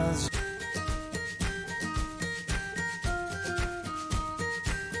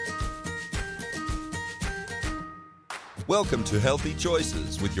Welcome to Healthy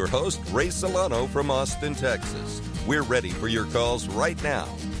Choices with your host, Ray Solano from Austin, Texas. We're ready for your calls right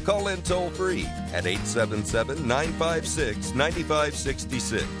now. Call in toll-free at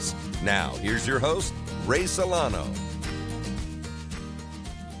 877-956-9566. Now, here's your host, Ray Solano.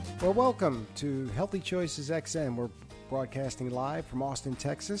 Well, welcome to Healthy Choices XM. We're broadcasting live from Austin,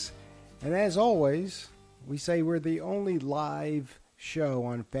 Texas. And as always, we say we're the only live show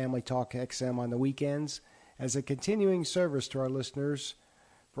on Family Talk XM on the weekends as a continuing service to our listeners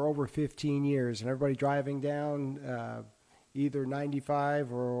for over 15 years. And everybody driving down either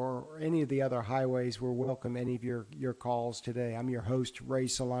 95 or any of the other highways, we'll welcome any of your calls today. I'm your host, Ray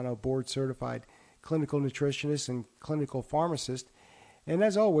Solano, board-certified clinical nutritionist and clinical pharmacist. And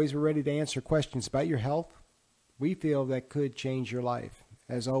as always, we're ready to answer questions about your health we feel that could change your life.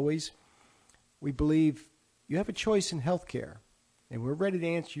 As always, we believe you have a choice in healthcare. And we're ready to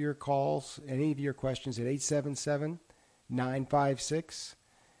answer your calls, any of your questions at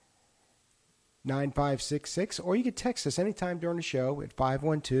 877-956-9566. Or you can text us anytime during the show at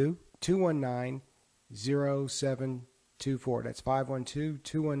 512-219-0724. That's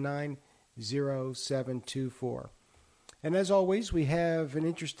 512-219-0724. And as always, we have an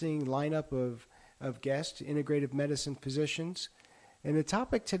interesting lineup of guests, integrative medicine physicians. And the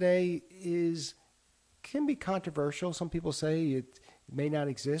topic today can be controversial. Some people say it may not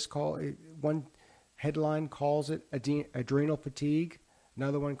exist. One headline calls it adrenal fatigue.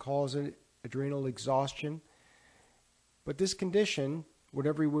 Another one calls it adrenal exhaustion. But this condition,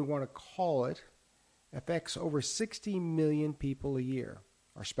 whatever we want to call it, affects over 60 million people a year.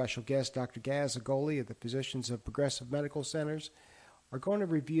 Our special guest, Dr. Gaz Agoli of the Physicians of Progressive Medical Centers, are going to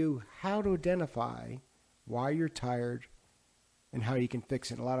review how to identify why you're tired and how you can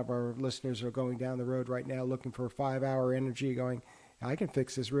fix it. A lot of our listeners are going down the road right now looking for 5-hour energy, going, I can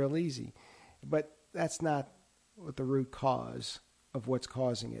fix this real easy. But that's not what the root cause of what's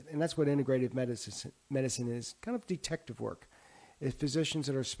causing it. And that's what integrative medicine is, kind of detective work. It's physicians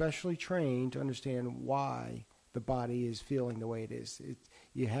that are specially trained to understand why the body is feeling the way it is.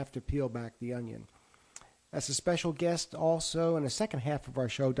 You have to peel back the onion. As a special guest also in the second half of our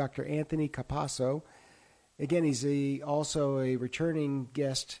show, Dr. Anthony Capasso. Again, he's also a returning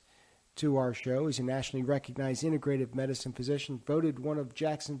guest to our show. He's a nationally recognized integrative medicine physician, voted one of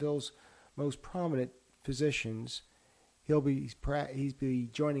Jacksonville's most prominent physicians. He'll be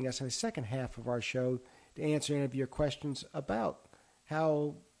joining us in the second half of our show to answer any of your questions about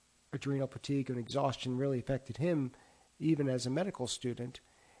how adrenal fatigue and exhaustion really affected him, even as a medical student.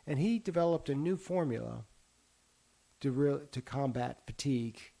 And he developed a new formula to combat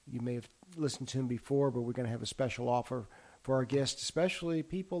fatigue. You may have listened to him before, but we're going to have a special offer for our guests, especially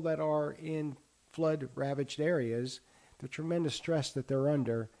people that are in flood-ravaged areas. The tremendous stress that they're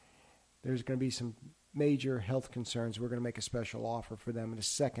under, there's going to be some major health concerns. We're going to make a special offer for them in the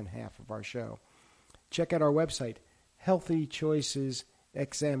second half of our show. Check out our website,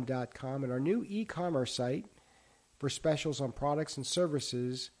 healthychoicesxm.com, and our new e-commerce site for specials on products and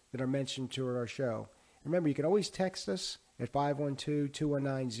services that are mentioned during our show. Remember, you can always text us at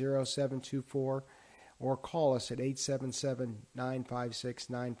 512-219-0724 or call us at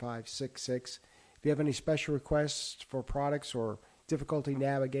 877-956-9566. If you have any special requests for products or difficulty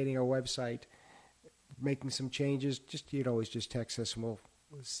navigating our website, making some changes, you can always just text us and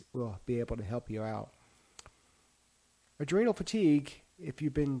we'll be able to help you out. Adrenal fatigue, if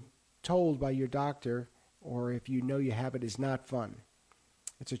you've been told by your doctor or if you know you have it, is not fun.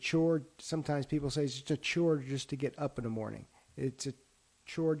 It's a chore. Sometimes people say it's just a chore just to get up in the morning. It's a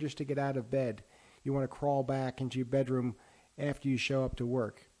chore just to get out of bed. You want to crawl back into your bedroom after you show up to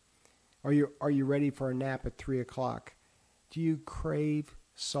work. Are you ready for a nap at 3 o'clock? Do you crave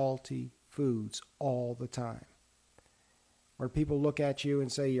salty foods all the time? Or people look at you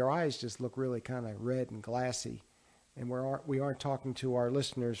and say your eyes just look really kind of red and glassy. And we aren't talking to our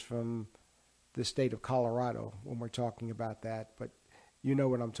listeners from the state of Colorado when we're talking about that, but you know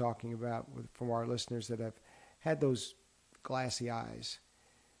what I'm talking about from our listeners that have had those glassy eyes.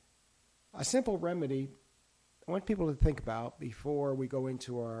 A simple remedy I want people to think about before we go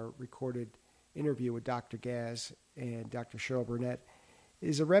into our recorded interview with Dr. Gaz and Dr. Cheryl Burnett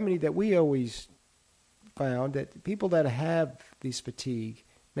is a remedy that we always found that people that have this fatigue,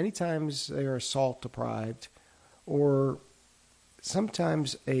 many times they are salt deprived, or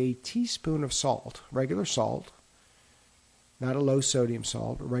sometimes a teaspoon of salt, regular salt, not a low sodium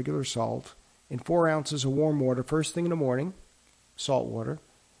salt, but regular salt, in 4 ounces of warm water first thing in the morning, salt water,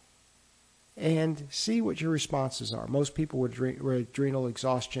 and see what your responses are. Most people with adrenal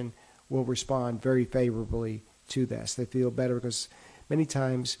exhaustion will respond very favorably to this. They feel better because many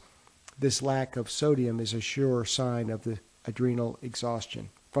times this lack of sodium is a sure sign of the adrenal exhaustion.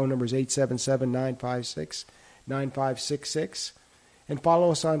 Phone number is 877-956-9566. And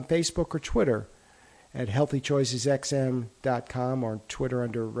follow us on Facebook or Twitter at healthychoicesxm.com or on Twitter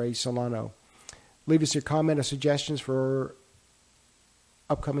under Ray Solano. Leave us your comment or suggestions for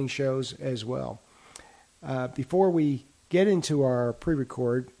upcoming shows as well. Before we get into our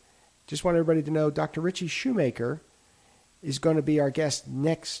pre-record, just want everybody to know Dr. Richie Shoemaker is going to be our guest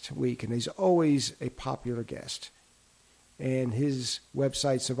next week, and he's always a popular guest. And his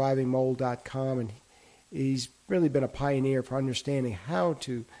website, survivingmold.com, and he's really been a pioneer for understanding how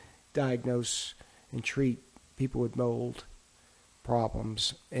to diagnose and treat people with mold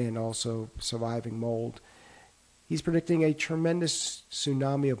problems and also surviving mold. He's predicting a tremendous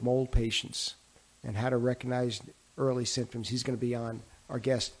tsunami of mold patients and how to recognize early symptoms. He's going to be on our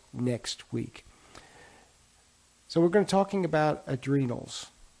guest next week. So we're going to be talking about adrenals,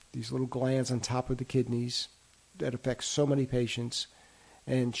 these little glands on top of the kidneys that affect so many patients.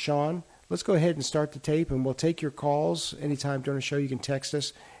 And Sean, let's go ahead and start the tape, and we'll take your calls anytime during the show. You can text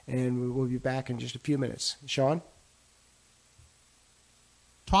us, and we'll be back in just a few minutes. Sean?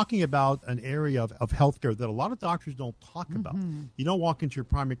 Talking about an area of healthcare that a lot of doctors don't talk about. You don't walk into your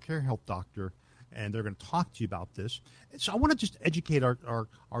primary care health doctor, and they're going to talk to you about this. So I want to just educate our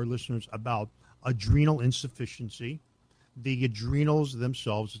listeners about adrenal insufficiency. The adrenals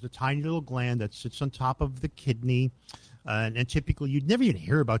themselves is a tiny little gland that sits on top of the kidney. And typically, you'd never even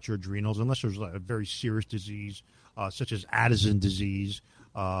hear about your adrenals unless there's a very serious disease, such as Addison disease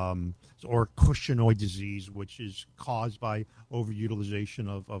or Cushingoid disease, which is caused by overutilization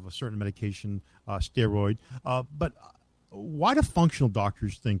of a certain medication, steroid. But why do functional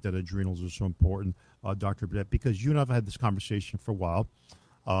doctors think that adrenals are so important, Dr. Burnett? Because you and I have had this conversation for a while.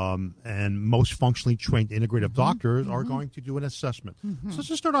 And most functionally trained integrative doctors are going to do an assessment. So let's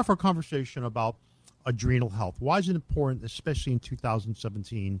just start off our conversation about adrenal health. Why is it important, especially in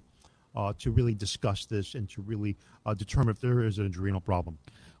 2017, to really discuss this and to really determine if there is an adrenal problem?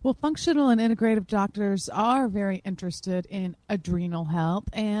 Well, functional and integrative doctors are very interested in adrenal health,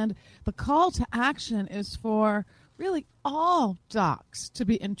 and the call to action is for really all docs to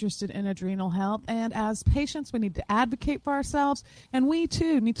be interested in adrenal health. And as patients, we need to advocate for ourselves, and we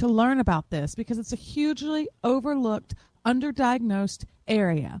too need to learn about this because it's a hugely overlooked, underdiagnosed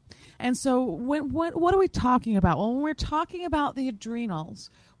area. And so what are we talking about? Well, when we're talking about the adrenals,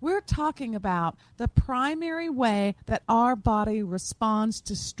 we're talking about the primary way that our body responds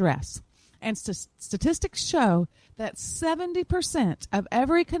to stress. And statistics show that 70% of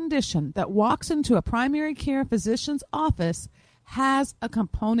every condition that walks into a primary care physician's office has a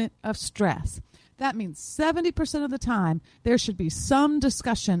component of stress. That means 70% of the time there should be some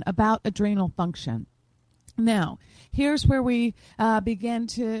discussion about adrenal function. Now, here's where we begin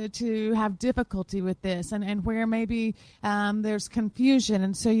to have difficulty with this and where maybe there's confusion.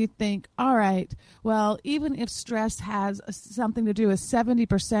 And so you think, all right, well, even if stress has something to do with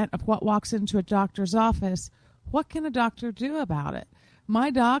 70% of what walks into a doctor's office, what can a doctor do about it?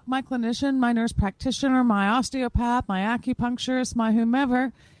 My doc, my clinician, my nurse practitioner, my osteopath, my acupuncturist, my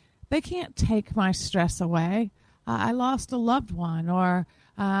whomever, they can't take my stress away. I lost a loved one, or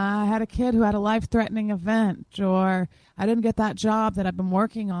I had a kid who had a life-threatening event, or I didn't get that job that I've been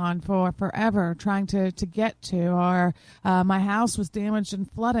working on for forever trying to get to, or my house was damaged in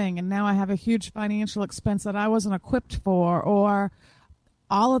flooding and now I have a huge financial expense that I wasn't equipped for, or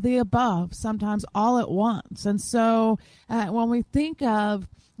all of the above, sometimes all at once. And so when we think of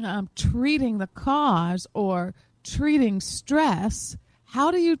treating the cause or treating stress,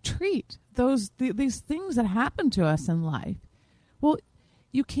 how do you treat these things that happen to us in life? Well,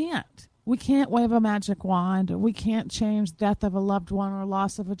 you can't. We can't wave a magic wand. We can't change death of a loved one or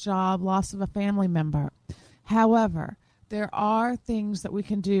loss of a job, loss of a family member. However, there are things that we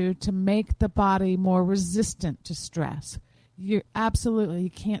can do to make the body more resistant to stress. You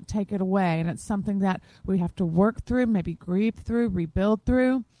can't take it away, and it's something that we have to work through, maybe grieve through, rebuild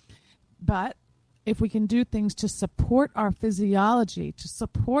through. But if we can do things to support our physiology, to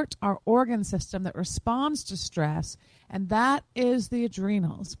support our organ system that responds to stress, and that is the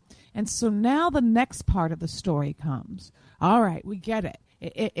adrenals. And so now the next part of the story comes. All right, we get it.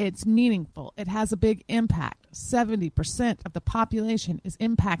 It's meaningful. It has a big impact. 70% of the population is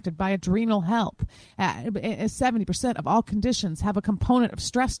impacted by adrenal health. 70% of all conditions have a component of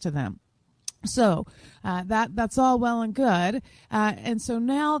stress to them. So that's all well and good. And so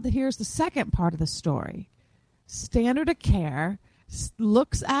now here's the second part of the story. Standard of care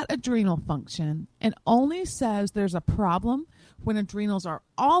looks at adrenal function and only says there's a problem when adrenals are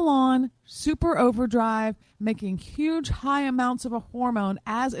all on, super overdrive, making huge high amounts of a hormone,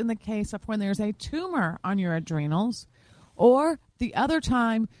 as in the case of when there's a tumor on your adrenals. Or the other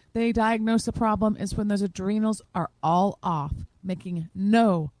time they diagnose a problem is when those adrenals are all off, making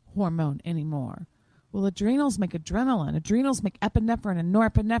no hormone anymore. Well, adrenals make adrenaline. Adrenals make epinephrine and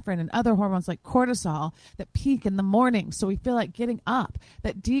norepinephrine and other hormones like cortisol that peak in the morning, so we feel like getting up,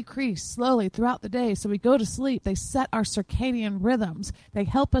 that decrease slowly throughout the day, so we go to sleep. They set our circadian rhythms. They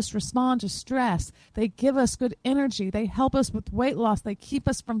help us respond to stress. They give us good energy. They help us with weight loss. They keep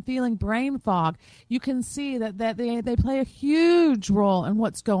us from feeling brain fog. You can see that they play a huge role in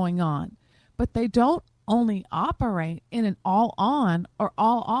what's going on. But they don't only operate in an all-on or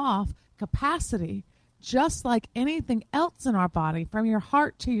all-off capacity. Just like anything else in our body, from your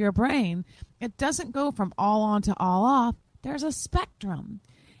heart to your brain, it doesn't go from all on to all off. There's a spectrum.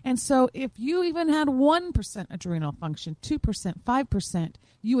 And so if you even had 1% adrenal function, 2%, 5%,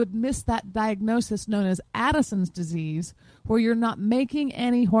 you would miss that diagnosis known as Addison's disease, where you're not making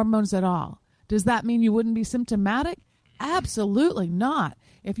any hormones at all. Does that mean you wouldn't be symptomatic? Absolutely not.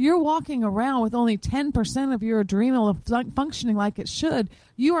 If you're walking around with only 10% of your adrenal functioning like it should,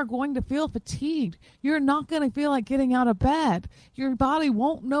 you are going to feel fatigued. You're not going to feel like getting out of bed. Your body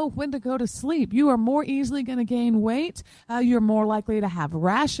won't know when to go to sleep. You are more easily going to gain weight. You're more likely to have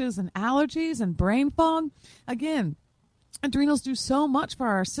rashes and allergies and brain fog. Again, adrenals do so much for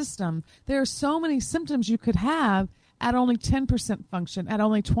our system. There are so many symptoms you could have at only 10% function, at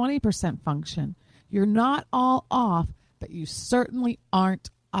only 20% function. You're not all off, but you certainly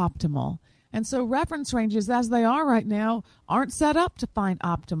aren't optimal. And so reference ranges, as they are right now, aren't set up to find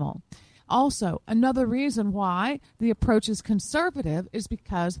optimal. Also, another reason why the approach is conservative is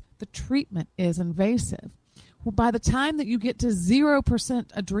because the treatment is invasive. Well, by the time that you get to 0%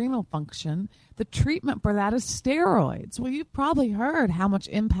 adrenal function, the treatment for that is steroids. Well, you've probably heard how much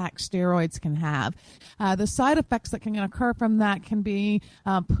impact steroids can have. The side effects that can occur from that can be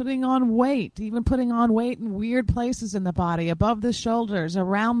putting on weight, even putting on weight in weird places in the body, above the shoulders,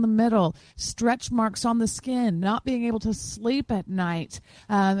 around the middle, stretch marks on the skin, not being able to sleep at night,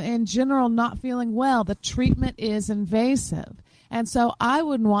 in general not feeling well. The treatment is invasive. And so I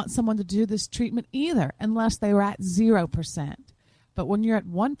wouldn't want someone to do this treatment either unless they were at 0%. But when you're at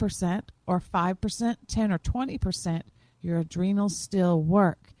 1% or 5%, 10 or 20%, your adrenals still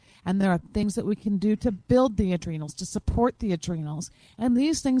work. And there are things that we can do to build the adrenals, to support the adrenals. And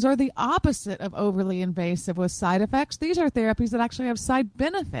these things are the opposite of overly invasive with side effects. These are therapies that actually have side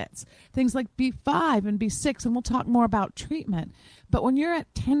benefits, things like B5 and B6, and we'll talk more about treatment. But when you're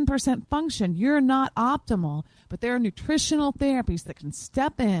at 10% function, you're not optimal. But there are nutritional therapies that can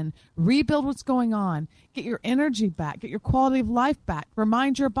step in, rebuild what's going on, get your energy back, get your quality of life back,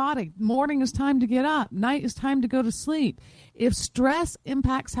 remind your body morning is time to get up, night is time to go to sleep. If stress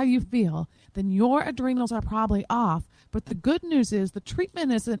impacts how you feel, then your adrenals are probably off. But the good news is the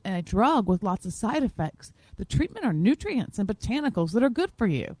treatment isn't a drug with lots of side effects. The treatment are nutrients and botanicals that are good for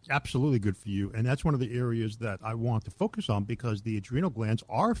you. Absolutely good for you. And that's one of the areas that I want to focus on because the adrenal glands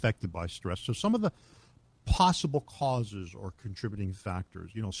are affected by stress. So some of the possible causes or contributing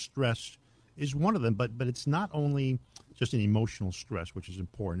factors, stress is one of them, but it's not only just an emotional stress, which is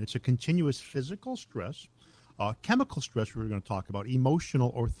important. It's a continuous physical stress, chemical stress we're going to talk about,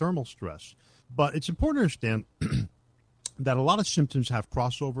 emotional or thermal stress. But it's important to understand that a lot of symptoms have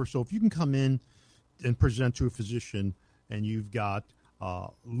crossover. So if you can come in and present to a physician and you've got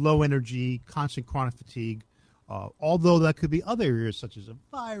low energy, constant chronic fatigue, although that could be other areas such as a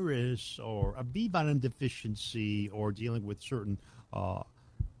virus or a B vitamin deficiency or dealing with certain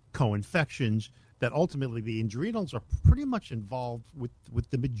co-infections, that ultimately the adrenals are pretty much involved with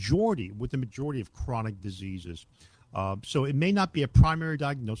the majority of chronic diseases. So it may not be a primary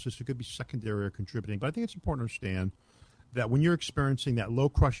diagnosis. It could be secondary or contributing. But I think it's important to understand that when you're experiencing that low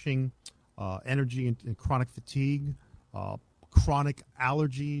crushing energy and chronic fatigue, chronic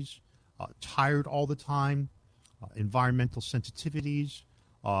allergies, tired all the time, environmental sensitivities,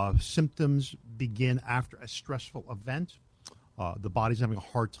 symptoms begin after a stressful event. The body's having a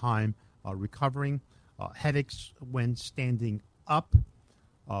hard time recovering. Headaches when standing up.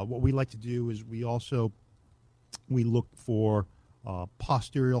 What we like to do is we look for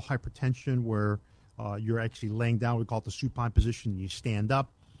posterior hypertension where you're actually laying down. We call it the supine position. You stand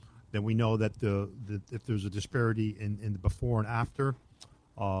up. Then we know that if there's a disparity in the before and after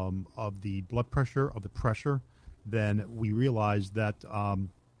of the blood pressure, of the pressure, then we realize that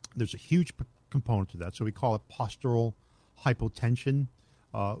there's a huge component to that. So we call it postural hypotension.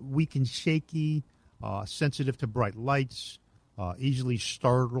 Weak and shaky, sensitive to bright lights, easily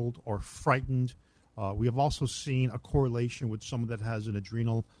startled or frightened, We have also seen a correlation with someone that has an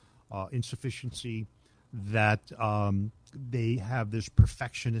adrenal insufficiency, that they have this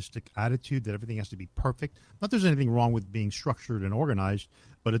perfectionistic attitude that everything has to be perfect. Not that there's anything wrong with being structured and organized,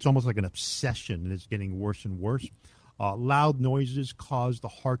 but it's almost like an obsession, and it's getting worse and worse. Loud noises cause the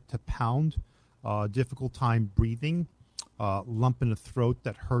heart to pound, difficult time breathing, lump in the throat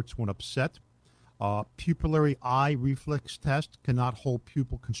that hurts when upset. Pupillary eye reflex test cannot hold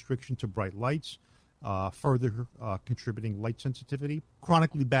pupil constriction to bright lights, further contributing light sensitivity.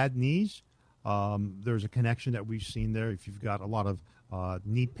 Chronically bad knees. There's a connection that we've seen there if you've got a lot of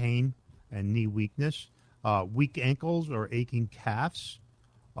knee pain and knee weakness. Weak ankles or aching calves.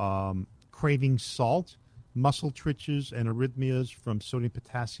 Craving salt. Muscle twitches and arrhythmias from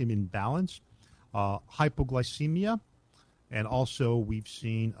sodium-potassium imbalance. Hypoglycemia. And also we've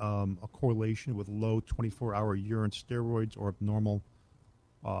seen a correlation with low 24-hour urine steroids or abnormal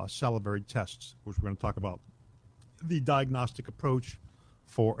salivary tests, which we're going to talk about the diagnostic approach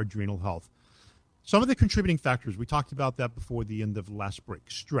for adrenal health. Some of the contributing factors, we talked about that before the end of the last break.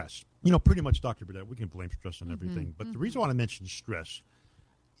 Stress. Pretty much, Dr. Burdett, we can blame stress on everything. But the reason I want to mention stress,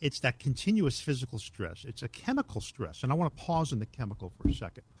 it's that continuous physical stress. It's a chemical stress. And I want to pause on the chemical for a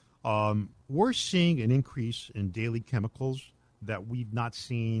second. We're seeing an increase in daily chemicals that we've not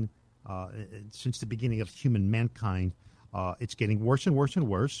seen since the beginning of human mankind. It's getting worse and worse and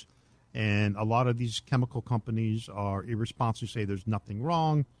worse. And a lot of these chemical companies are irresponsible, say there's nothing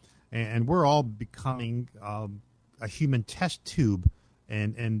wrong. And we're all becoming a human test tube,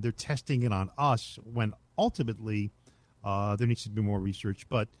 and they're testing it on us when ultimately there needs to be more research.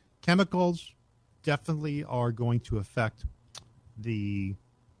 But chemicals definitely are going to affect the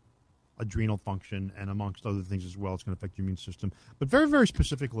adrenal function, and amongst other things as well, it's going to affect your immune system. But very, very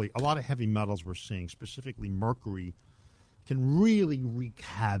specifically, a lot of heavy metals we're seeing, specifically mercury, can really wreak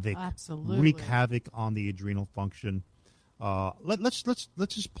havoc. Absolutely. Wreak havoc on the adrenal function. Let's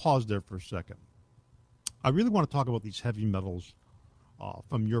just pause there for a second. I really want to talk about these heavy metals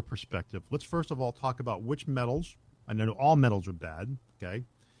from your perspective. Let's first of all talk about which metals. I know all metals are bad, okay,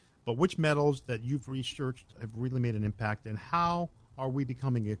 but which metals that you've researched have really made an impact, and how are we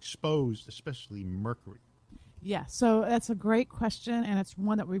becoming exposed, especially mercury? Yeah, so that's a great question, and it's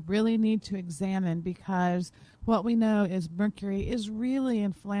one that we really need to examine, because what we know is mercury is really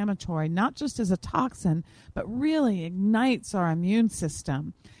inflammatory, not just as a toxin, but really ignites our immune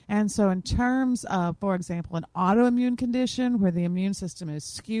system. And so in terms of, for example, an autoimmune condition where the immune system is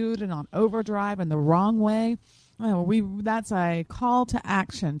skewed and on overdrive in the wrong way, that's a call to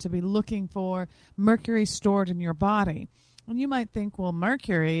action to be looking for mercury stored in your body. And you might think, well,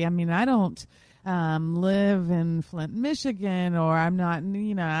 mercury, I don't live in Flint, Michigan, or I'm not,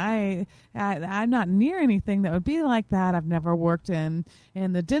 I'm not near anything that would be like that. I've never worked in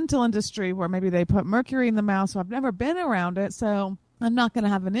the dental industry where maybe they put mercury in the mouth, so I've never been around it, so I'm not going to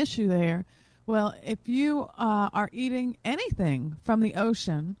have an issue there. Well, if you are eating anything from the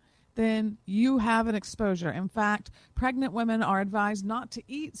ocean, then you have an exposure. In fact, pregnant women are advised not to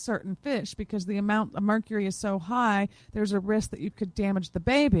eat certain fish because the amount of mercury is so high, there's a risk that you could damage the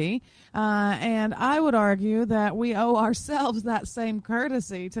baby. And I would argue that we owe ourselves that same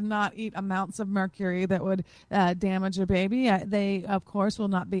courtesy to not eat amounts of mercury that would damage a baby. They, of course, will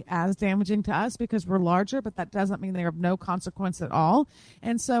not be as damaging to us because we're larger, but that doesn't mean they're of no consequence at all.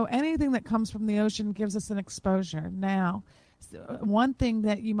 And so anything that comes from the ocean gives us an exposure. Now, one thing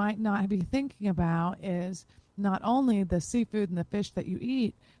that you might not be thinking about is not only the seafood and the fish that you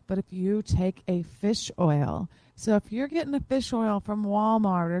eat, but if you take a fish oil. So if you're getting a fish oil from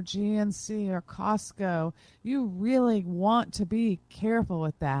Walmart or GNC or Costco, you really want to be careful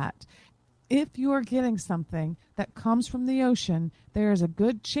with that. If you are getting something that comes from the ocean, there is a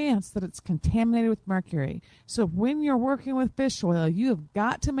good chance that it's contaminated with mercury. So when you're working with fish oil, you have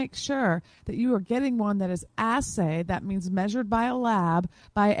got to make sure that you are getting one that is assayed, that means measured by a lab,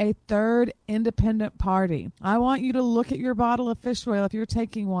 by a third independent party. I want you to look at your bottle of fish oil if you're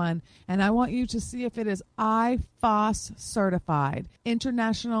taking one, and I want you to see if it is IFOS certified,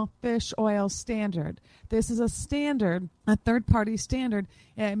 International Fish Oil Standard. This is a standard, a third-party standard.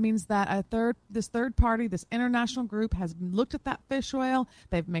 It means that this third party, this international group, has looked at that fish oil.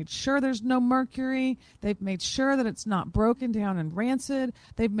 They've made sure there's no mercury. They've made sure that it's not broken down and rancid.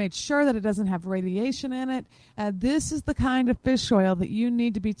 They've made sure that it doesn't have radiation in it. This is the kind of fish oil that you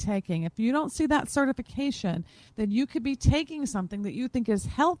need to be taking. If you don't see that certification, then you could be taking something that you think is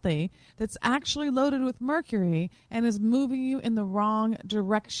healthy that's actually loaded with mercury and is moving you in the wrong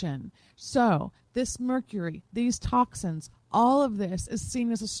direction. So this mercury, these toxins, all of this is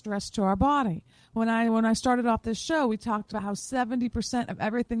seen as a stress to our body. When I started off this show, we talked about how 70% of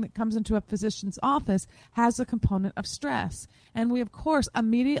everything that comes into a physician's office has a component of stress. And we, of course,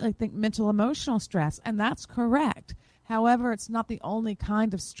 immediately think mental emotional stress, and that's correct. However, it's not the only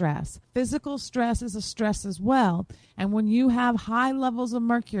kind of stress. Physical stress is a stress as well. And when you have high levels of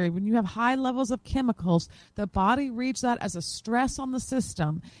mercury, when you have high levels of chemicals, the body reads that as a stress on the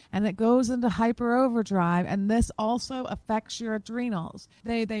system, and it goes into hyper overdrive, and this also affects your adrenals.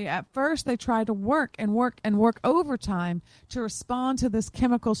 They at first they try to work overtime to respond to this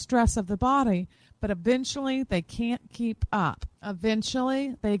chemical stress of the body, but eventually they can't keep up.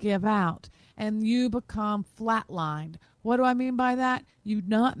 Eventually they give out, and you become flatlined. What do I mean by that? You're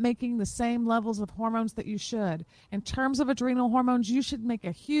not making the same levels of hormones that you should. In terms of adrenal hormones, you should make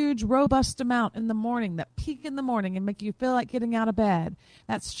a huge, robust amount in the morning, that peak in the morning, and make you feel like getting out of bed.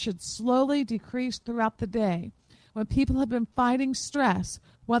 That should slowly decrease throughout the day. When people have been fighting stress,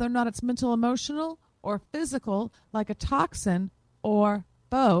 whether or not it's mental, emotional, or physical, like a toxin, or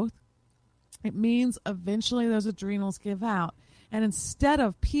both, it means eventually those adrenals give out. And instead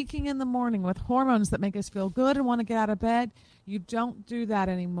of peaking in the morning with hormones that make us feel good and want to get out of bed, you don't do that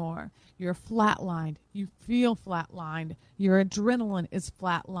anymore. You're flatlined. You feel flatlined. Your adrenaline is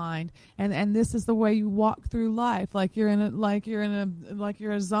flatlined. And this is the way you walk through life, like you're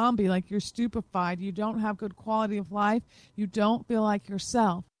a zombie, like you're stupefied. You don't have good quality of life. You don't feel like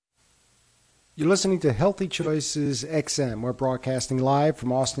yourself. You're listening to Healthy Choices XM. We're broadcasting live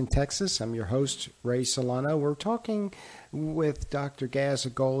from Austin, Texas. I'm your host, Ray Solano. We're talking with Dr. Gaz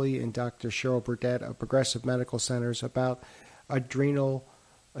Agoli and Dr. Cheryl Burdett of Progressive Medical Centers about adrenal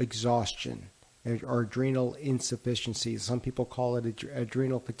exhaustion or adrenal insufficiency. Some people call it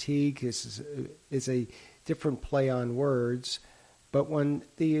adrenal fatigue. This is a different play on words. But when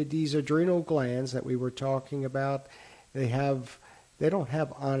these adrenal glands that we were talking about, they don't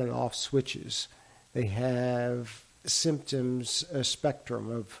have on and off switches. They have symptoms, a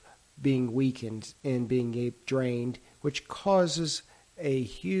spectrum of being weakened and being drained, which causes a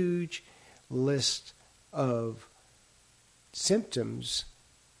huge list of symptoms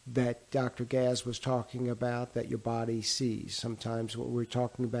that Dr. Gaz was talking about that your body sees. Sometimes what we're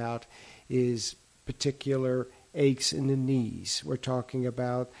talking about is particular aches in the knees. We're talking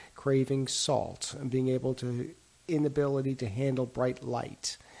about craving salt and inability to handle bright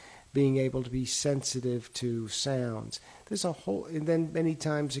light, being able to be sensitive to sounds. And then many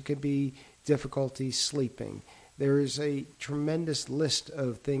times it could be difficulty sleeping. There is a tremendous list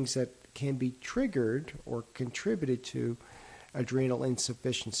of things that can be triggered or contributed to adrenal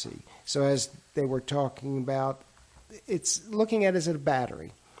insufficiency. So as they were talking about, it's looking at it as a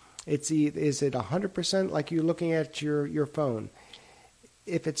battery. Is it 100% like you're looking at your phone?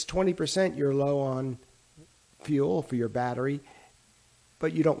 If it's 20%, you're low on fuel for your battery,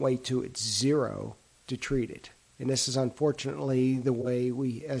 but you don't wait till it's zero to treat it. And this is unfortunately the way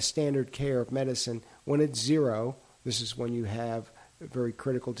standard care of medicine. When it's zero, this is when you have a very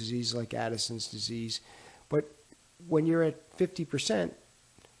critical disease like Addison's disease. But when you're at 50%,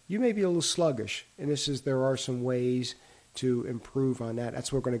 you may be a little sluggish. And there are some ways to improve on that.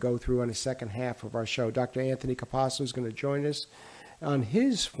 That's what we're going to go through on the second half of our show. Dr. Anthony Capasso is going to join us on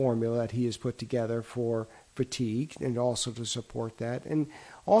his formula that he has put together for fatigue and also to support that. And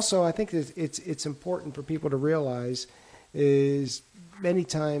also, I think that it's important for people to realize is many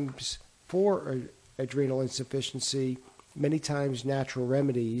times for adrenal insufficiency, many times natural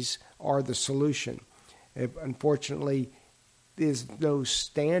remedies are the solution. Unfortunately, there's no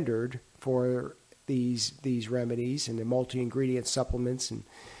standard for these remedies and the multi-ingredient supplements and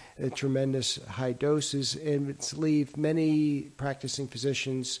tremendous high doses, and it's leave many practicing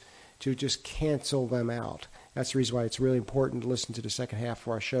physicians to just cancel them out. That's the reason why it's really important to listen to the second half of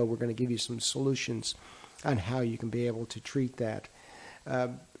our show. We're going to give you some solutions on how you can be able to treat that.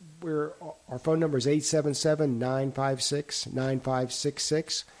 Our phone number is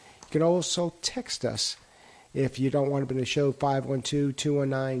 877-956-9566. You can also text us if you don't want to be in the show,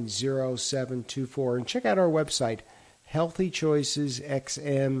 512-219-0724. And check out our website,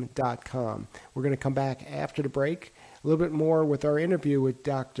 healthychoicesxm.com. We're going to come back after the break, a little bit more with our interview with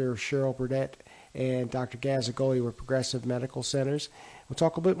Dr. Cheryl Burdett and Dr. Gaz Agoli with Progressive Medical Centers. We'll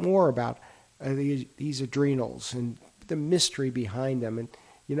talk a bit more about these adrenals and the mystery behind them. And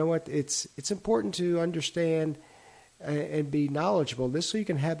you know what? It's important to understand and be knowledgeable this so you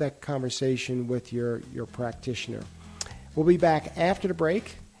can have that conversation with your practitioner. We'll be back after the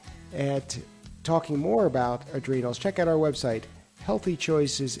break at talking more about adrenals. Check out our website,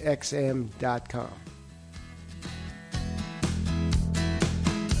 healthychoicesxm.com.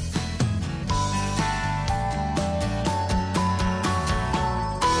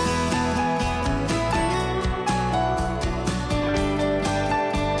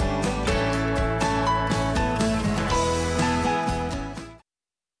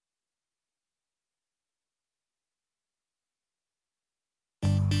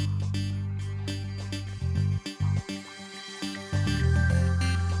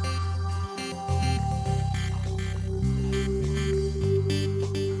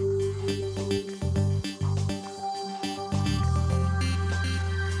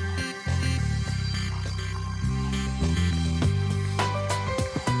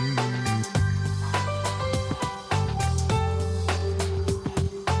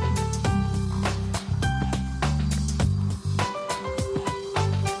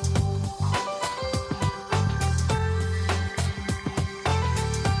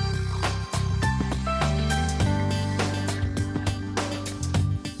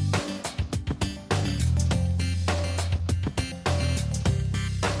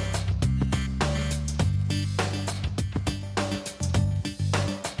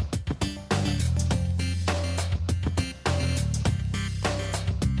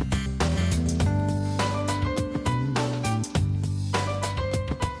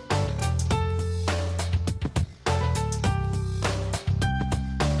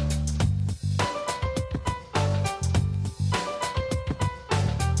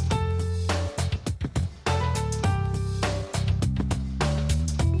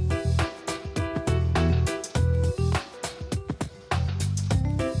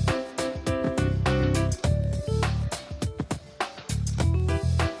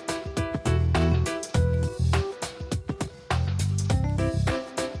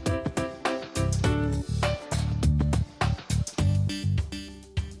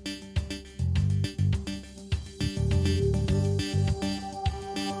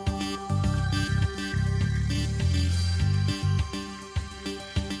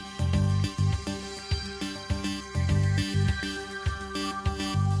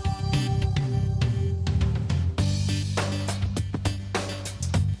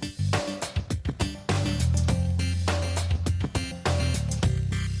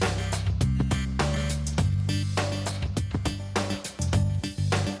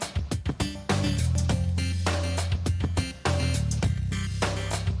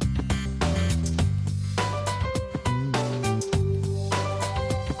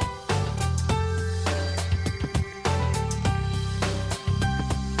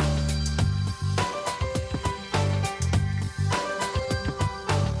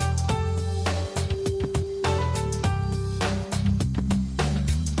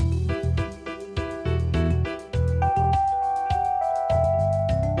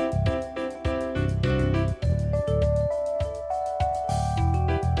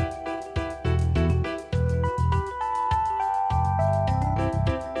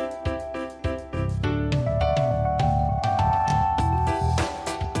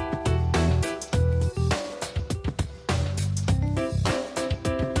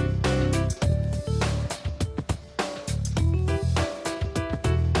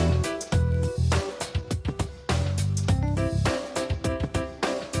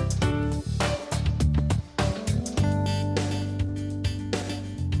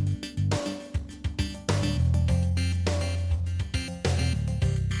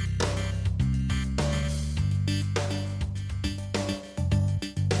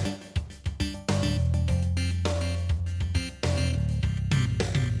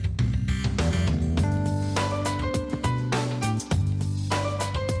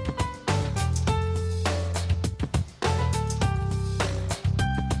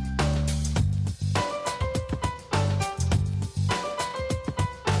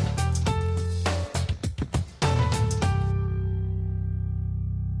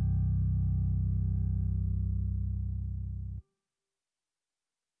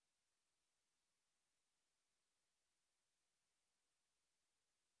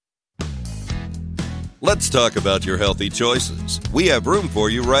 Let's talk about your healthy choices. We have room for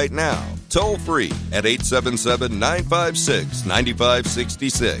you right now. Toll free at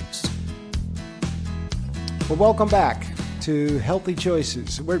 877-956-9566. Well, welcome back to Healthy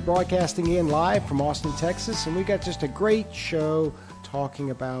Choices. We're broadcasting in live from Austin, Texas, and we got just a great show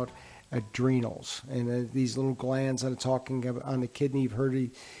talking about adrenals and these little glands that are talking about on the kidney. You've heard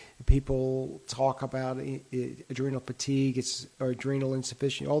people talk about adrenal fatigue, or adrenal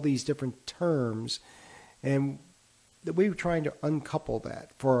insufficiency, all these different terms. And we were trying to uncouple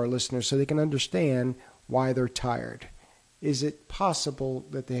that for our listeners so they can understand why they're tired. Is it possible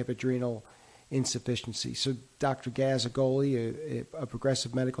that they have adrenal insufficiency? So Dr. Gaz Agoli, a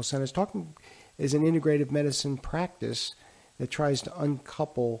Progressive Medical Center, is talking as an integrative medicine practice that tries to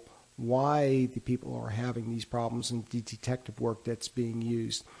uncouple why the people are having these problems and the detective work that's being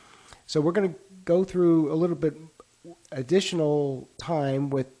used. So we're going to go through a little bit additional time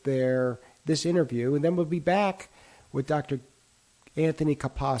with this interview, and then we'll be back with Dr. Anthony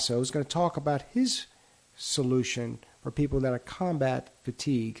Capasso, who's going to talk about his solution for people that are combat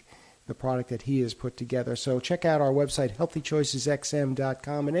fatigue, the product that he has put together. So check out our website,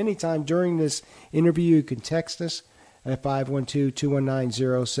 healthychoicesxm.com, and anytime during this interview, you can text us at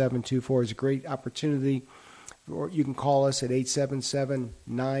 512-219-0724. It's a great opportunity. Or you can call us at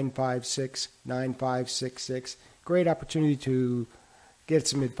 877-956-9566. Great opportunity to get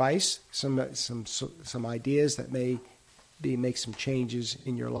some advice, some ideas that may make some changes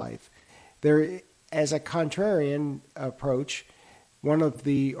in your life. There, as a contrarian approach, one of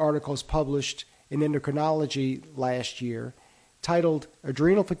the articles published in Endocrinology last year, titled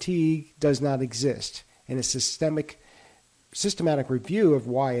 "Adrenal Fatigue Does Not Exist," and a systematic review of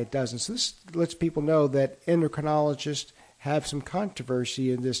why it doesn't. So this lets people know that endocrinologists have some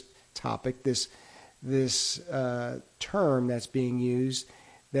controversy in this topic, this term that's being used,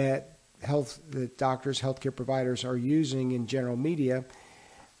 that doctors, healthcare providers are using in general media,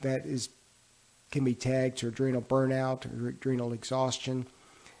 that can be tagged to adrenal burnout or adrenal exhaustion.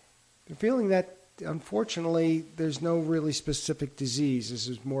 They're feeling that, unfortunately, there's no really specific disease. This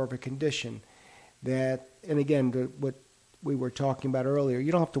is more of a condition that, and again, what we were talking about earlier,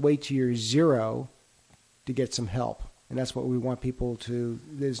 you don't have to wait till you're zero to get some help. And that's what we want people to,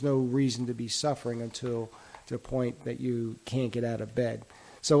 there's no reason to be suffering until to the point that you can't get out of bed.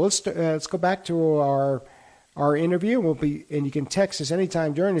 So let's go back to our interview. And you can text us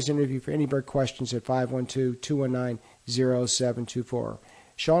anytime during this interview for any of our questions at 512-219-0724.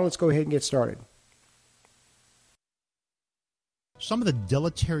 Sean, let's go ahead and get started. Some of the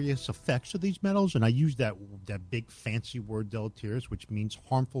deleterious effects of these metals, and I use that big fancy word deleterious, which means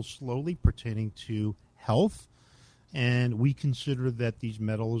harmful slowly, pertaining to health. And we consider that these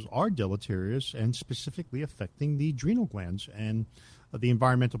metals are deleterious and specifically affecting the adrenal glands. And the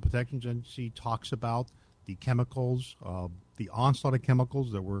Environmental Protection Agency talks about the chemicals, the onslaught of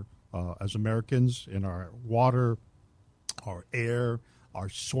chemicals that we're, as Americans, in our water, our air, our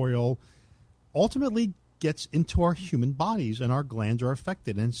soil, ultimately gets into our human bodies, and our glands are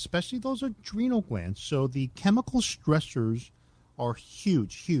affected, and especially those adrenal glands. So the chemical stressors are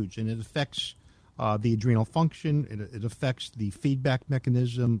huge, and it affects the adrenal function. It affects the feedback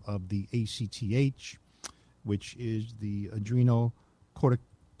mechanism of the ACTH, which is the adrenal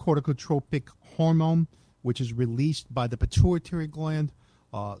corticotropic hormone, which is released by the pituitary gland.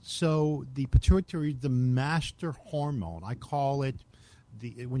 So the pituitary is the master hormone. I call it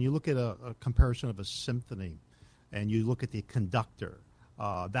when you look at a comparison of a symphony and you look at the conductor,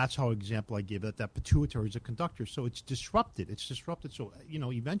 that's how example I give it, that pituitary is a conductor. So it's disrupted. So,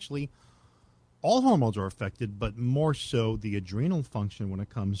 eventually all hormones are affected, but more so the adrenal function when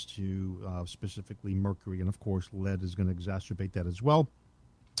it comes to specifically mercury. And, of course, lead is going to exacerbate that as well,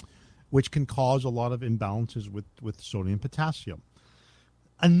 which can cause a lot of imbalances with sodium and potassium.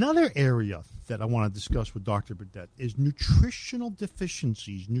 Another area that I want to discuss with Dr. Burdett is nutritional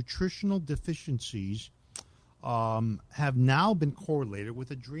deficiencies. Nutritional deficiencies have now been correlated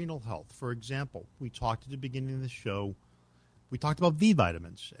with adrenal health. For example, we talked at the beginning of the show, we talked about V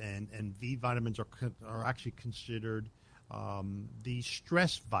vitamins, and V vitamins are actually considered the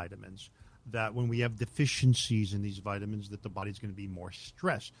stress vitamins, that when we have deficiencies in these vitamins, that the body's going to be more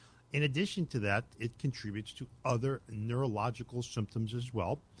stressed. In addition to that, it contributes to other neurological symptoms as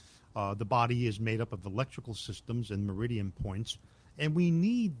well. The body is made up of electrical systems and meridian points, and we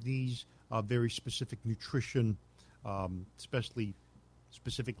need these very specific nutrition,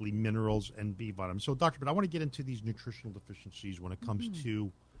 specifically minerals and B vitamins. So, Doctor, but I want to get into these nutritional deficiencies when it comes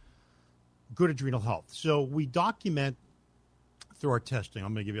to good adrenal health. So we document through our testing,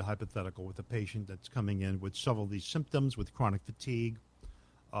 I'm going to give you a hypothetical, with a patient that's coming in with several of these symptoms, with chronic fatigue,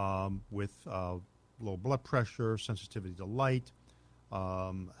 with low blood pressure, sensitivity to light,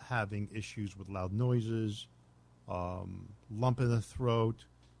 having issues with loud noises, lump in the throat,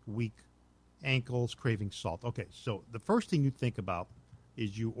 weak ankles, craving salt. Okay, so the first thing you think about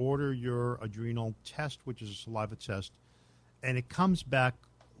is you order your adrenal test, which is a saliva test, and it comes back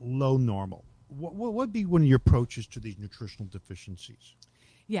low normal. What would be one of your approaches to these nutritional deficiencies?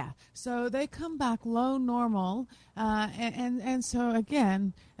 Yeah, so they come back low normal, and so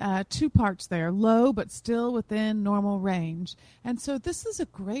again, 2 parts there, low but still within normal range. And so this is a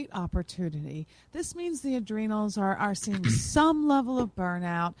great opportunity. This means the adrenals are seeing some level of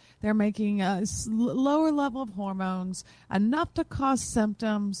burnout. They're making a lower level of hormones, enough to cause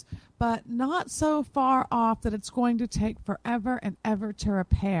symptoms, but not so far off that it's going to take forever and ever to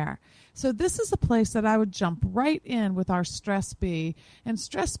repair. So this is a place that I would jump right in with our Stress B. And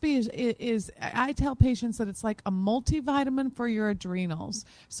Stress B is I tell patients that it's like a multivitamin for your adrenals.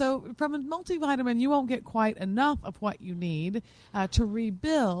 So from a multivitamin, you won't get quite enough of what you need to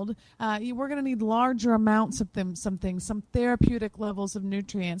rebuild. We're going to need larger amounts of them, some therapeutic levels of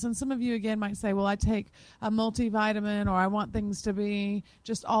nutrients. And some of you, again, might say, well, I take a multivitamin, or I want things to be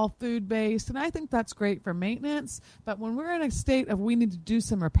just all food-based. And I think that's great for maintenance. But when we're in a state of we need to do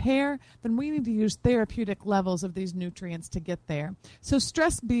some repair, then we need to use therapeutic levels of these nutrients to get there. So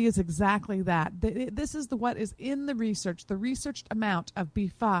Stress B is exactly that. This is what is in the researched amount of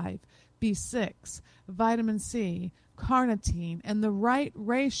B5, B6, vitamin C, carnitine, and the right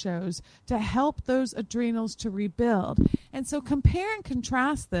ratios to help those adrenals to rebuild. And so compare and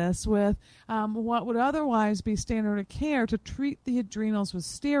contrast this with what would otherwise be standard of care to treat the adrenals with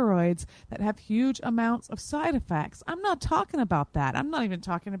steroids that have huge amounts of side effects. I'm not talking about that. I'm not even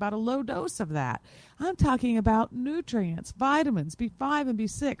talking about a low dose of that. I'm talking about nutrients, vitamins, B5 and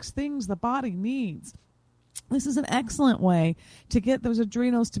B6, things the body needs. This is an excellent way to get those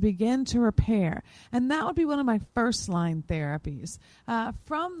adrenals to begin to repair. And that would be one of my first-line therapies.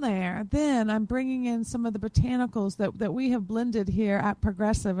 From there, then I'm bringing in some of the botanicals that we have blended here at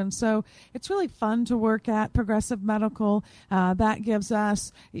Progressive. And so it's really fun to work at Progressive Medical. That gives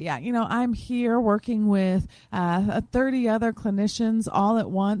us, I'm here working with 30 other clinicians all at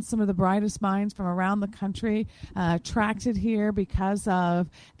once, some of the brightest minds from around the country, attracted here because of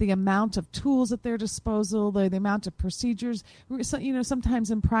the amount of tools at their disposal, the amount of procedures. So, sometimes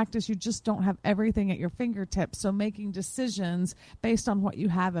in practice you just don't have everything at your fingertips. So making decisions based on what you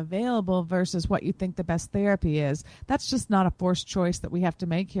have available versus what you think the best therapy is, that's just not a forced choice that we have to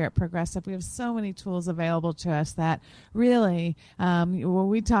make here at Progressive. We have so many tools available to us that really,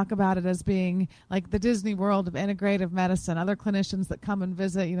 we talk about it as being like the Disney World of integrative medicine. Other clinicians that come and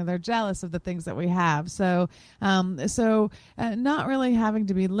visit, they're jealous of the things that we have. So not really having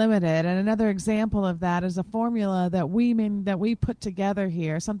to be limited. And another example of that is a formula that we put together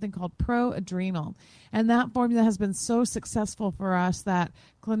here, something called Pro Adrenal. And that formula has been so successful for us that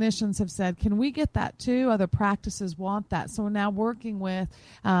clinicians have said, can we get that too? Other practices want that. So we're now working with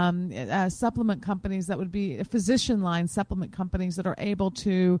supplement companies that would be physician line supplement companies that are able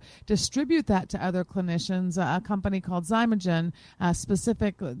to distribute that to other clinicians. A company called Zymogen,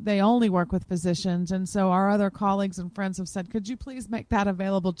 they only work with physicians. And so our other colleagues and friends have said, could you please make that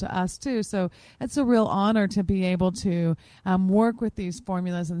available to us too? So it's a real honor to be able to work with these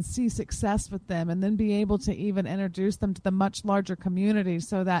formulas and see success with them, and then be able to even introduce them to the much larger community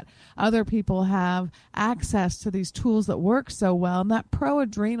so that other people have access to these tools that work so well. And that Pro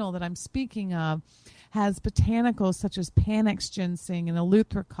Adrenal that I'm speaking of has botanicals such as Panax ginseng and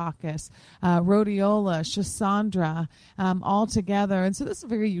Eleutherococcus, rhodiola, schisandra, all together. And so this is a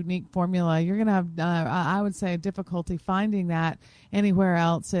very unique formula. You're going to have, I would say, difficulty finding that anywhere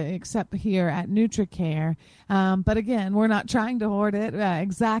else except here at NutriCare. But again, we're not trying to hoard it.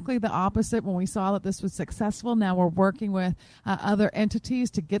 Exactly the opposite. When we saw that this was successful, now we're working with other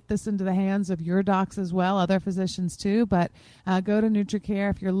entities to get this into the hands of your docs as well, other physicians too. But go to NutriCare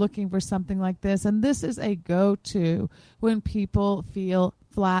if you're looking for something like this. And this is a go-to when people feel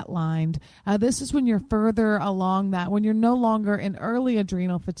flatlined. This is when you're further along that, when you're no longer in early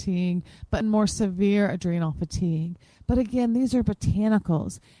adrenal fatigue, but in more severe adrenal fatigue. But again, these are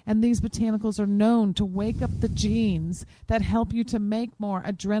botanicals, and these botanicals are known to wake up the genes that help you to make more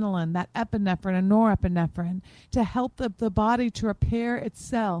adrenaline, that epinephrine and norepinephrine, to help the body to repair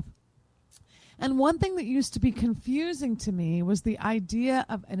itself. And one thing that used to be confusing to me was the idea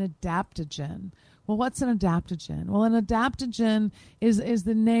of an adaptogen. Well, what's an adaptogen? Well, an adaptogen is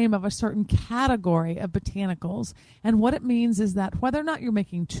the name of a certain category of botanicals. And what it means is that whether or not you're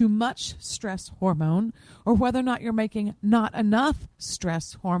making too much stress hormone or whether or not you're making not enough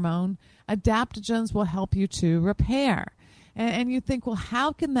stress hormone, adaptogens will help you to repair. And you think, well,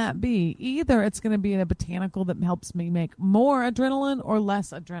 how can that be? Either it's going to be in a botanical that helps me make more adrenaline or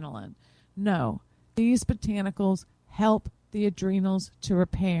less adrenaline. No, these botanicals help the adrenals to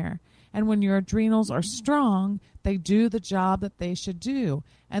repair. And when your adrenals are strong, they do the job that they should do.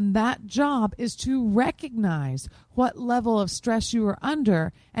 And that job is to recognize what level of stress you are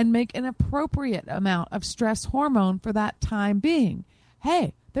under and make an appropriate amount of stress hormone for that time being.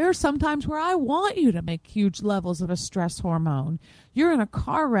 Hey, there are some times where I want you to make huge levels of a stress hormone. You're in a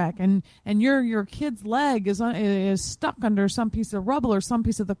car wreck and your kid's leg is stuck under some piece of rubble or some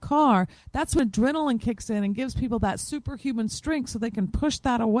piece of the car. That's when adrenaline kicks in and gives people that superhuman strength so they can push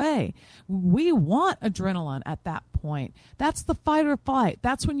that away. We want adrenaline at that point. That's the fight or flight.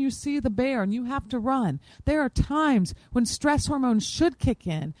 That's when you see the bear and you have to run. There are times when stress hormones should kick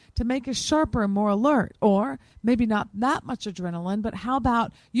in to make us sharper and more alert, or maybe not that much adrenaline, but how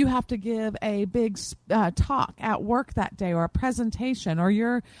about you have to give a big talk at work that day, or a presentation, or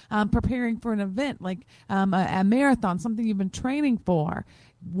you're preparing for an event like a marathon, something you've been training for.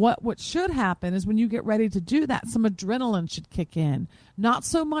 What should happen is when you get ready to do that, some adrenaline should kick in. Not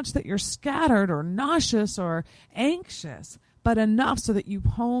so much that you're scattered or nauseous or anxious, but enough so that you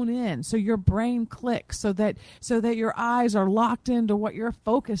hone in, so your brain clicks, so that your eyes are locked into what you're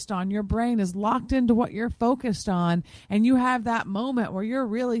focused on. Your brain is locked into what you're focused on, and you have that moment where you're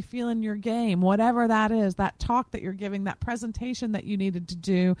really feeling your game, whatever that is, that talk that you're giving, that presentation that you needed to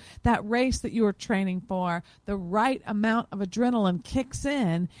do, that race that you were training for. The right amount of adrenaline kicks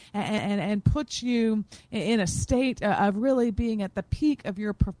in and puts you in a state of really being at the peak of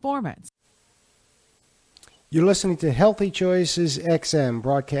your performance. You're listening to Healthy Choices XM,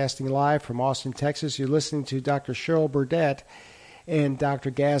 broadcasting live from Austin, Texas. You're listening to Dr. Cheryl Burdett and Dr.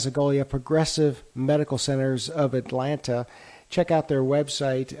 Gaz Agolia, Progressive Medical Centers of Atlanta. Check out their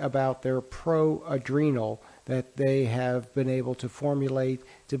website about their Pro Adrenal that they have been able to formulate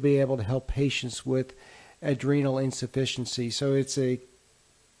to be able to help patients with adrenal insufficiency. So it's a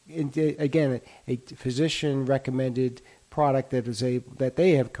physician-recommended product that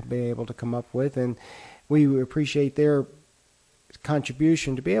they have been able to come up with, and we appreciate their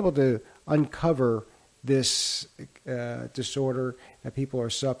contribution to be able to uncover this disorder that people are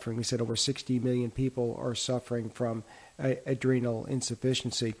suffering. We said over 60 million people are suffering from adrenal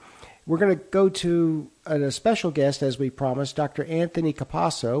insufficiency. We're going to go to a special guest, as we promised, Dr. Anthony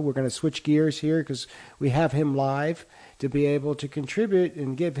Capasso. We're going to switch gears here because we have him live to be able to contribute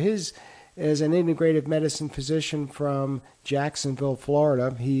and give his, as an integrative medicine physician from Jacksonville,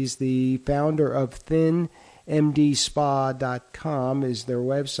 Florida. He's the founder of thinmdspa.com is their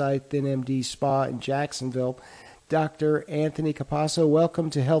website, ThinMD Spa in Jacksonville. Dr. Anthony Capasso, welcome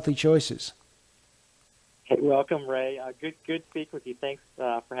to Healthy Choices. Hey, welcome, Ray. Good to speak with you. Thanks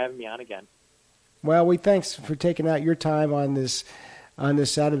for having me on again. Well, thanks for taking out your time on this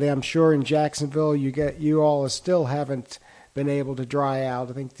Saturday. I'm sure in Jacksonville you all still haven't been able to dry out.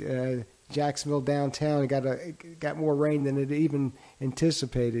 I think Jacksonville downtown got more rain than it even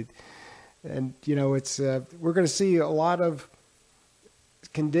anticipated, and it's we're going to see a lot of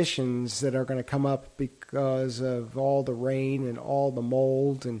conditions that are going to come up because of all the rain and all the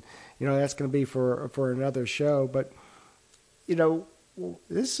mold, and that's going to be for another show. But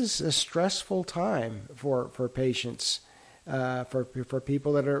this is a stressful time for patients, for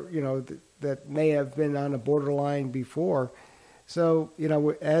people that are that may have been on a borderline before. So,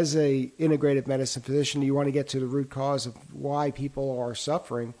 as a integrative medicine physician, you want to get to the root cause of why people are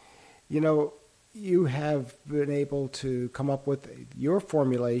suffering. You have been able to come up with your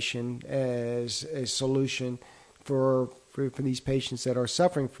formulation as a solution for these patients that are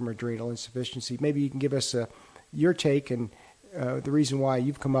suffering from adrenal insufficiency. Maybe you can give us your take and the reason why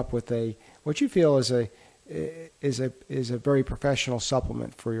you've come up with what you feel is a very professional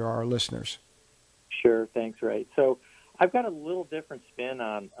supplement for our listeners. Sure, thanks, Ray. So I've got a little different spin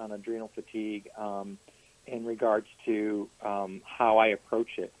on adrenal fatigue in regards to how I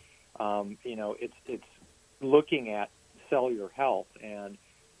approach it. It's looking at cellular health, and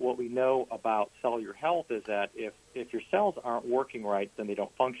what we know about cellular health is that if your cells aren't working right, then they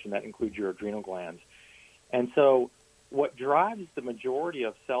don't function. That includes your adrenal glands. And so what drives the majority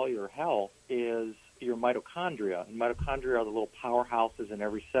of cellular health is your mitochondria. And mitochondria are the little powerhouses in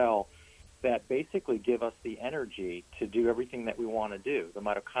every cell that basically give us the energy to do everything that we want to do. The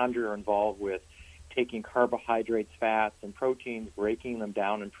mitochondria are involved with taking carbohydrates, fats, and proteins, breaking them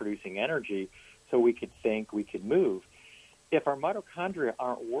down and producing energy so we could think, we could move. If our mitochondria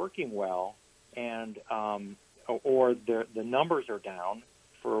aren't working well and or the numbers are down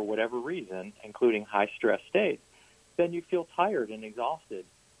for whatever reason, including high stress states, then you feel tired and exhausted.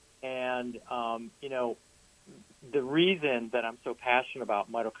 And, the reason that I'm so passionate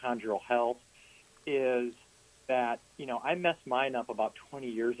about mitochondrial health is that, I messed mine up about 20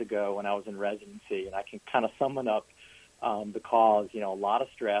 years ago when I was in residency, and I can kind of sum it up the cause, a lot of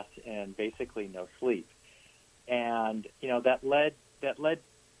stress and basically no sleep. And, that led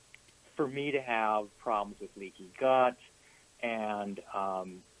for me to have problems with leaky gut and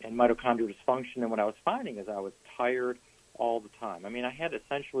mitochondrial dysfunction. And what I was finding is I was tired all the time. I mean, I had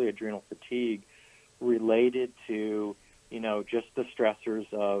essentially adrenal fatigue related to, just the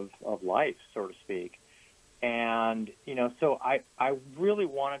stressors of life, so to speak. And, so I really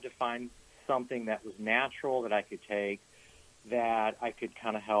wanted to find something that was natural that I could take, that I could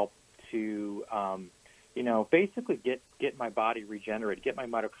kind of help to, basically get my body regenerated, get my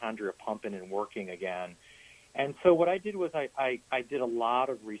mitochondria pumping and working again. And so what I did was I did a lot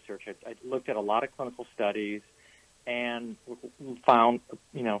of research. I looked at a lot of clinical studies and found,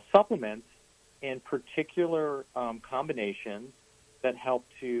 supplements in particular combinations that help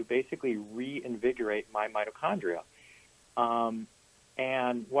to basically reinvigorate my mitochondria.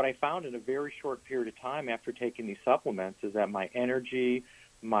 And what I found in a very short period of time after taking these supplements is that my energy,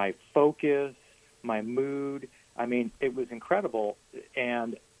 my focus, my mood, it was incredible.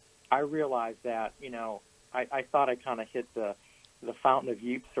 And I realized that, I thought I kind of hit the fountain of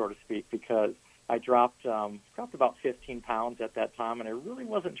youth, so to speak, because I dropped about 15 pounds at that time, and I really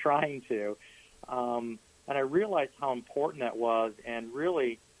wasn't trying to. And I realized how important that was, and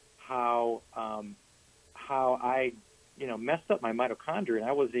really how I, messed up my mitochondria, and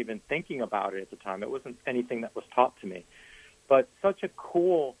I wasn't even thinking about it at the time. It wasn't anything that was taught to me. But such a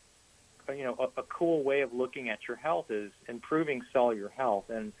cool, a cool way of looking at your health is improving cellular health.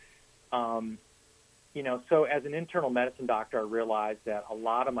 And, so as an internal medicine doctor, I realized that a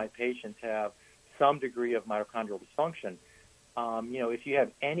lot of my patients have some degree of mitochondrial dysfunction. If you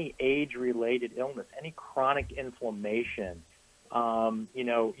have any age-related illness, any chronic inflammation,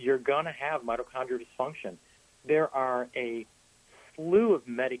 you're going to have mitochondrial dysfunction. There are a slew of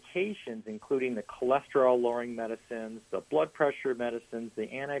medications, including the cholesterol-lowering medicines, the blood pressure medicines, the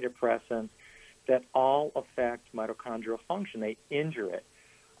antidepressants, that all affect mitochondrial function. They injure it.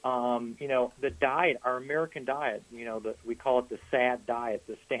 The diet, our American diet, we call it the SAD diet,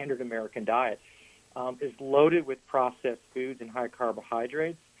 the standard American diet, is loaded with processed foods and high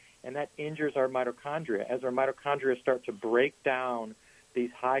carbohydrates, and that injures our mitochondria. As our mitochondria start to break down these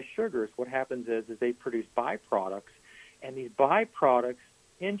high sugars, what happens is they produce byproducts, and these byproducts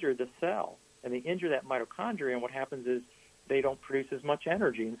injure the cell, and they injure that mitochondria, and what happens is they don't produce as much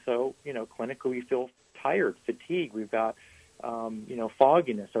energy, and so, clinically we feel tired, fatigued, we've got,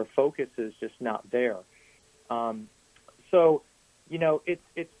 fogginess, our focus is just not there. So,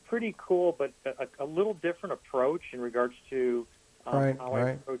 it's pretty cool, but a little different approach in regards to how I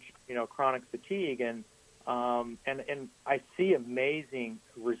approach, chronic fatigue, and I see amazing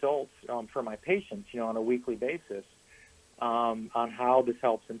results for my patients, on a weekly basis, on how this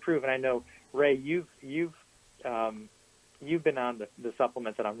helps improve. And I know, Ray, you've been on the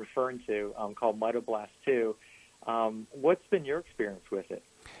supplement that I'm referring to called MitoBlast 2. What's been your experience with it?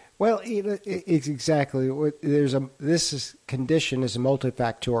 Well, it's exactly what this condition is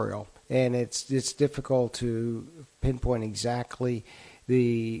multifactorial, and it's difficult to pinpoint exactly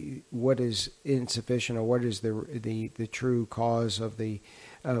what is insufficient or what is the true cause of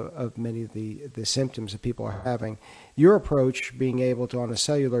of many of the symptoms that people are having. Your approach, being able to, on a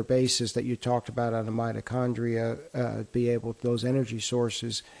cellular basis that you talked about on the mitochondria, be able to, those energy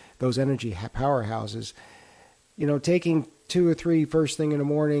sources, those energy powerhouses, taking 2 or 3 first thing in the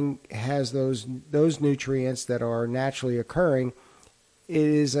morning has those nutrients that are naturally occurring. It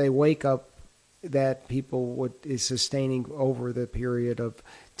is a wake up that people is sustaining over the period of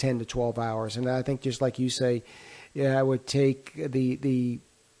 10 to 12 hours. And I think, just like you say, I would take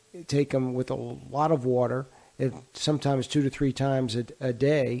take them with a lot of water, and sometimes 2 to 3 times a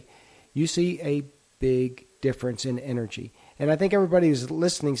day. You see a big difference in energy. And I think everybody who's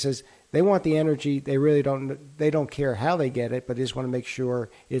listening says they want the energy. They really don't care how they get it, but they just want to make sure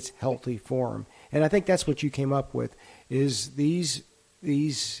it's healthy for them. And I think that's what you came up with, is these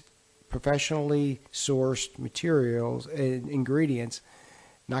professionally sourced materials and ingredients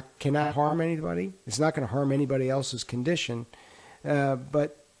cannot harm anybody. It's not going to harm anybody else's condition,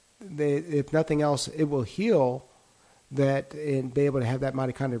 but if nothing else, it will heal that and be able to have that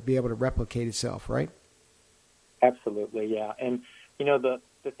mitochondria be able to replicate itself, right? Absolutely, yeah. And,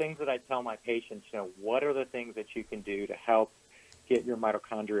 the things that I tell my patients, what are the things that you can do to help get your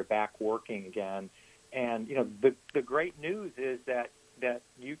mitochondria back working again? And, the great news is that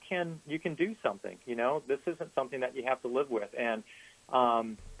you can do something. This isn't something that you have to live with. And,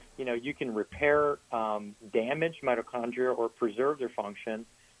 you can repair damaged mitochondria or preserve their function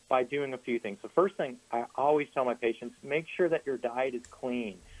by doing a few things. The first thing I always tell my patients, make sure that your diet is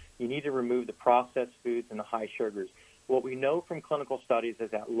clean. You need to remove the processed foods and the high sugars. What we know from clinical studies is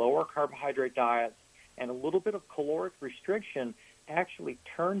that lower carbohydrate diets and a little bit of caloric restriction actually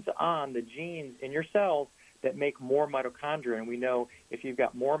turns on the genes in your cells that make more mitochondria. And we know if you've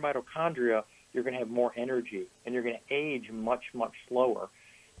got more mitochondria, you're going to have more energy and you're going to age much, much slower.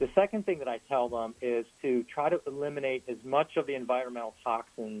 The second thing that I tell them is to try to eliminate as much of the environmental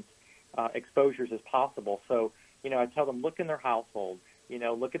toxins exposures as possible. So, I tell them, look in their household,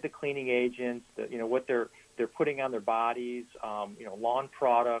 look at the cleaning agents, what they're putting on their bodies, lawn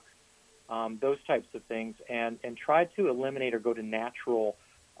products, those types of things, and try to eliminate or go to natural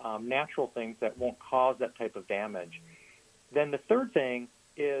things that won't cause that type of damage. Then the third thing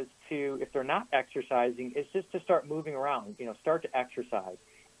is to, if they're not exercising, is just to start moving around, start to exercise.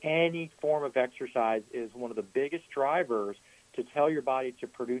 Any form of exercise is one of the biggest drivers to tell your body to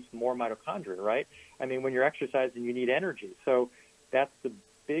produce more mitochondria, right? I mean, when you're exercising, you need energy. So that's the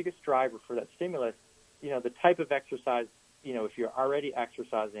biggest driver for that stimulus. The type of exercise, if you're already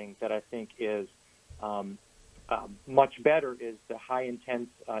exercising, that I think is much better is the high-intense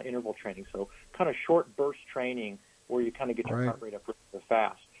interval training. So kind of short burst training where you kind of get your heart rate up really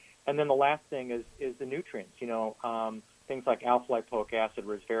fast. And then the last thing is the nutrients, things like alpha-lipoic acid,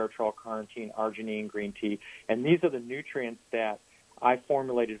 resveratrol, carnitine, arginine, green tea. And these are the nutrients that I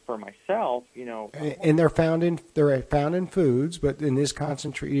formulated for myself, And they're found in foods, but in this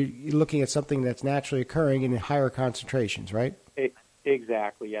you're looking at something that's naturally occurring in higher concentrations, right?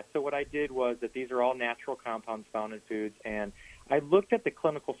 Exactly, yes. So what I did was that these are all natural compounds found in foods, and I looked at the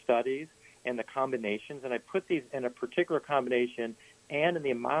clinical studies and the combinations, and I put these in a particular combination and in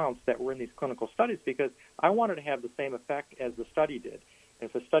the amounts that were in these clinical studies because I wanted to have the same effect as the study did. And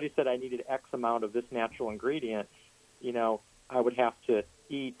if the study said I needed X amount of this natural ingredient, I would have to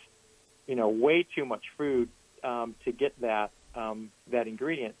eat, way too much food to get that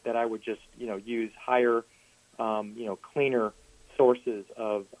ingredient, that I would just, use higher, cleaner sources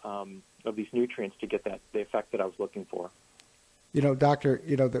of these nutrients to get the effect that I was looking for. Doctor,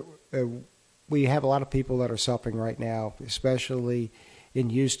 we have a lot of people that are suffering right now, especially in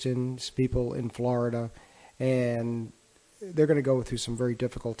Houston, people in Florida, and they're going to go through some very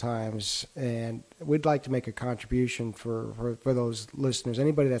difficult times. And we'd like to make a contribution for those listeners.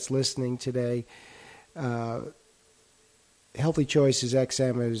 Anybody that's listening today, Healthy Choices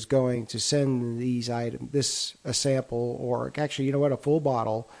XM is going to send these items, a sample, or actually, a full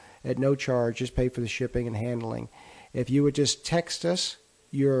bottle at no charge. Just pay for the shipping and handling. If you would just text us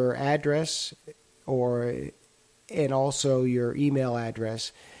your address and also your email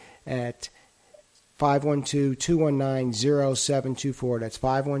address at 512-219-0724. That's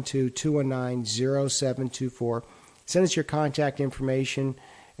 512-219-0724. Send us your contact information,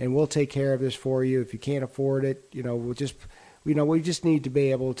 and we'll take care of this for you. If you can't afford it, we just need to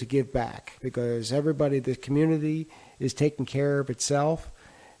be able to give back because the community is taking care of itself.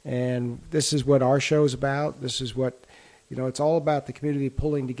 And this is what our show is about. This is what, it's all about the community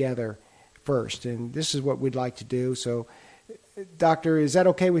pulling together first. And this is what we'd like to do. So, Doctor, is that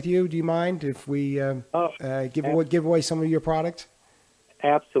okay with you? Do you mind if we give away some of your product?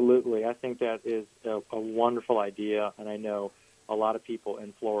 Absolutely. I think that is a wonderful idea. And I know a lot of people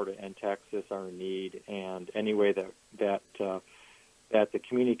in Florida and Texas are in need. And any way that the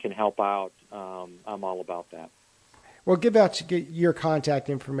community can help out, I'm all about that. Well, give your contact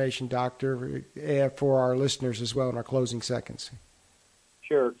information, Doctor, for our listeners as well in our closing seconds.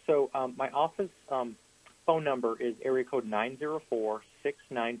 Sure. So my office phone number is area code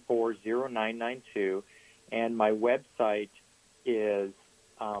 904-694-0992, and my website is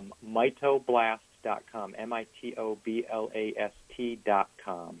mitoblast.com,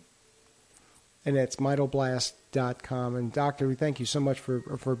 mitoblast.com. And that's mitoblast.com. And Doctor, we thank you so much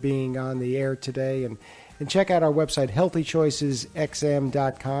for being on the air today. And check out our website,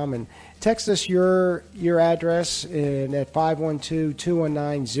 healthychoicesxm.com, and text us your address at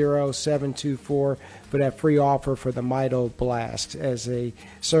 512-219-0724 for that free offer for the MitoBlast as a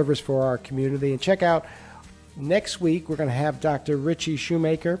service for our community. And check out next week, we're going to have Dr. Richie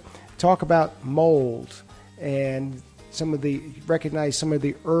Shoemaker talk about mold and recognize some of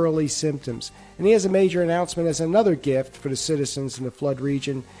the early symptoms. And he has a major announcement as another gift for the citizens in the flood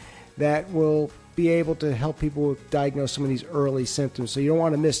region that will be able to help people diagnose some of these early symptoms. So you don't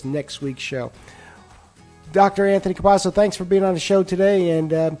want to miss next week's show. Dr. Anthony Capasso, thanks for being on the show today,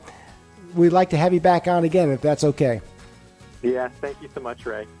 and we'd like to have you back on again if that's okay. Yeah, thank you so much,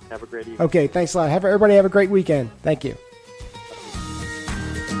 Ray. Have a great evening. Okay, thanks a lot. Everybody have a great weekend. Thank you.